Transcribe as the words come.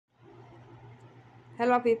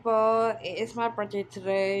Hello, people. It's my birthday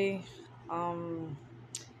today. Um,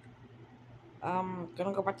 I'm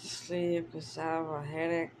gonna go back to sleep because I have a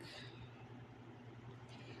headache.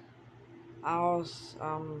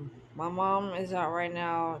 My mom is out right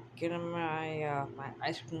now getting my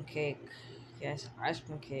ice cream cake. Yes, ice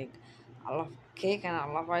cream cake. I love cake and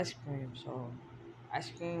I love ice cream, so ice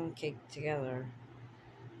cream cake together.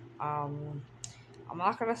 Um, I'm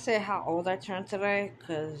not gonna say how old I turned today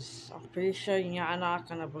because I'm pretty sure you're not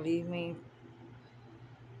gonna believe me.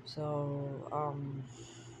 So,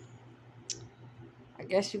 I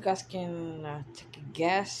guess you guys can take a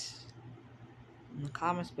guess in the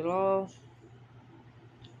comments below.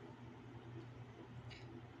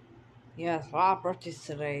 Yes, a lot of birthdays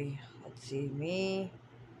today. Let's see, me,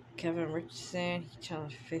 Kevin Richardson, he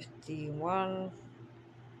turned 51.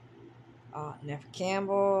 Neff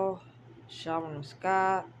Campbell, Shalvin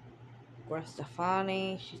Scott, Gwen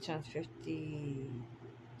Stefani, she turns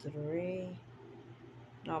 53.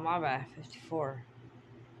 No, my bad, 54.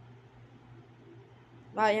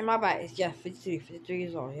 No, yeah, my bad. It's, yeah, 53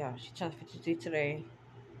 years old. Yeah, she turns 53 today.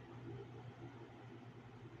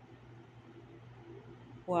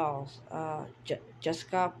 Who else?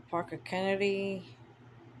 Jessica Parker Kennedy,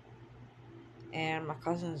 and my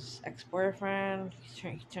cousin's ex-boyfriend.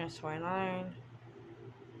 He turns 29.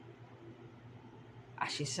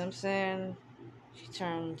 Ashley Simpson, she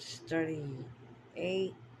turns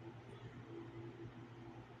 38.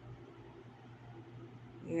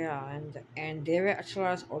 Yeah, and David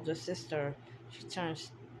Archuleta's older sister, she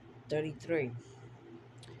turns 33.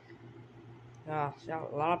 Yeah, so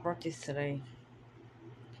a lot of birthdays today.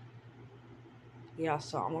 Yeah,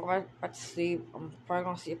 so I'm going back to sleep. I'm probably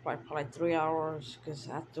gonna sleep like for like 3 hours because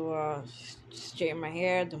I have to straighten my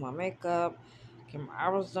hair, do my makeup, get my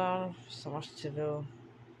eyebrows done. So much to do.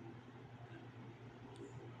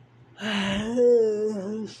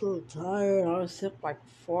 I'm so tired. I was sleep like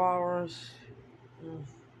 4 hours. Mm,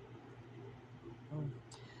 mm.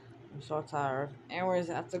 I'm so tired. Anyways,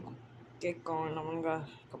 I have to get going. I'm gonna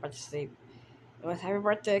go back to sleep. Anyways, happy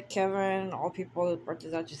birthday, Kevin. All people,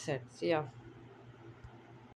 birthdays I just said. See ya.